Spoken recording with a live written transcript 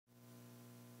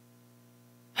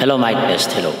Hello, mic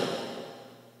test. Hello.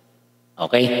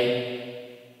 Okay?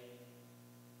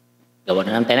 Gawa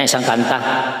na natin na isang kanta.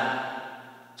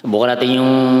 Subukan natin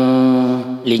yung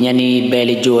linya ni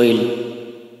Belly Joel.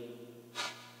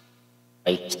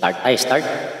 Okay, start tayo, start.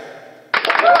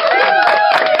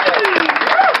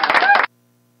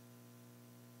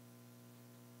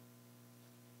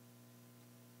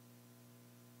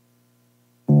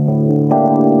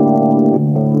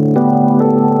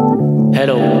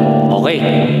 Hello. Okay.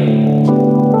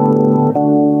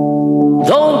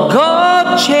 Don't go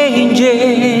changing.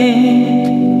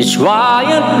 It's why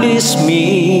you please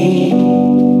me.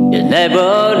 You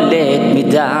never let me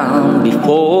down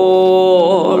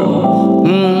before.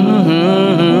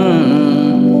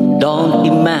 Don't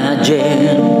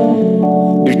imagine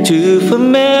you're too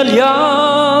familiar,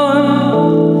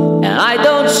 and I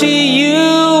don't see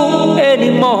you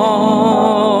anymore.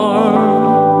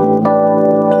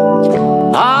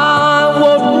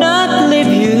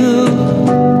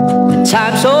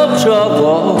 Times of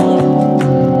trouble,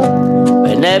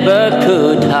 I never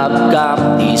could have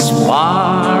got this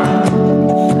far.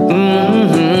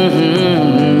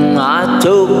 I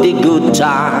took the good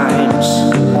times,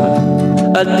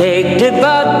 I take the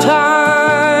bad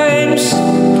times,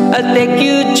 I take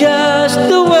you just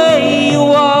the way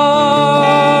you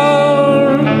are.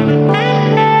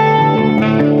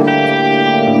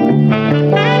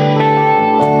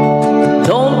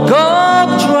 Don't go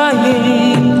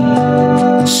trying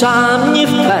some new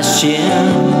fashion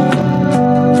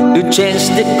to change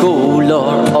the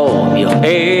color of your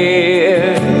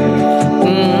hair.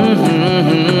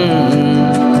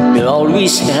 You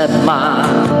always have my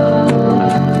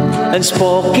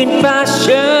unspoken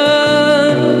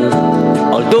passion,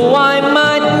 although I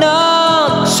might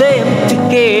not seem to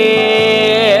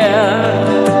care.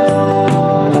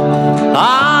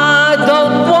 I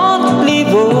don't want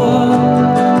little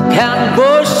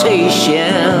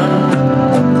conversation,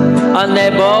 I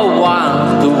never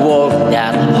want to work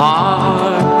that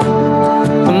hard.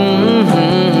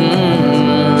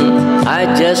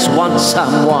 I just want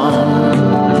someone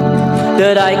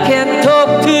that I can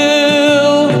talk to.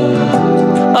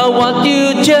 I want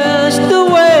you just the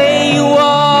way you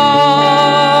are.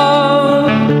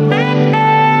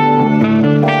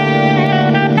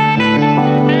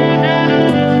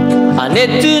 I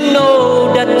need to know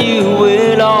that you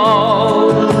will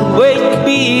always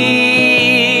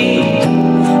be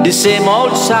the same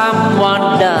old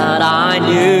someone that I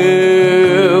knew.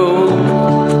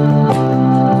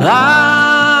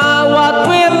 What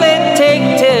will it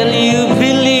take till you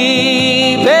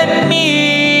believe in me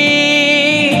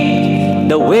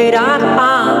the way that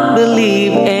I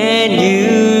believe in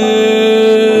you?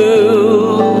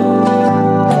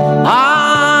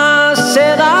 I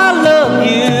said I love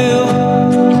you,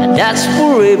 and that's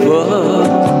forever.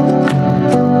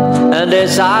 And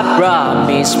as I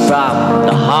promise from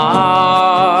the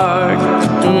heart,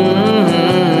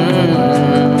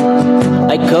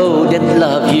 I couldn't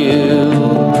love you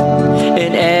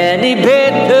in any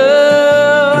better.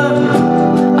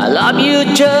 I love you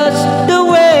just the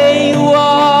way you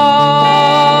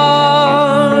are.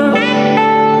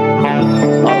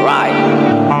 All right.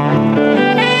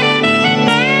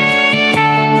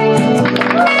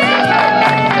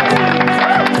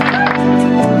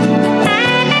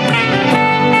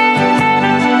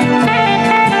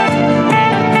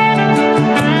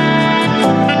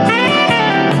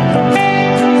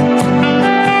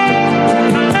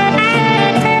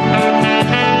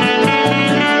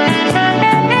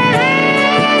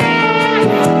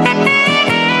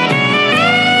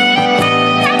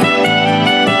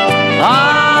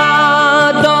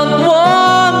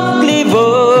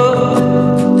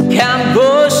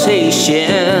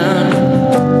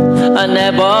 I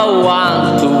never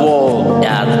want to walk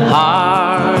that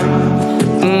hard.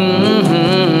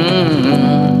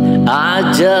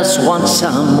 I just want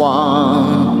someone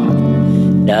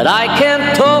that I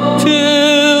can talk to.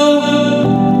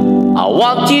 I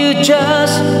want you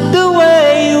just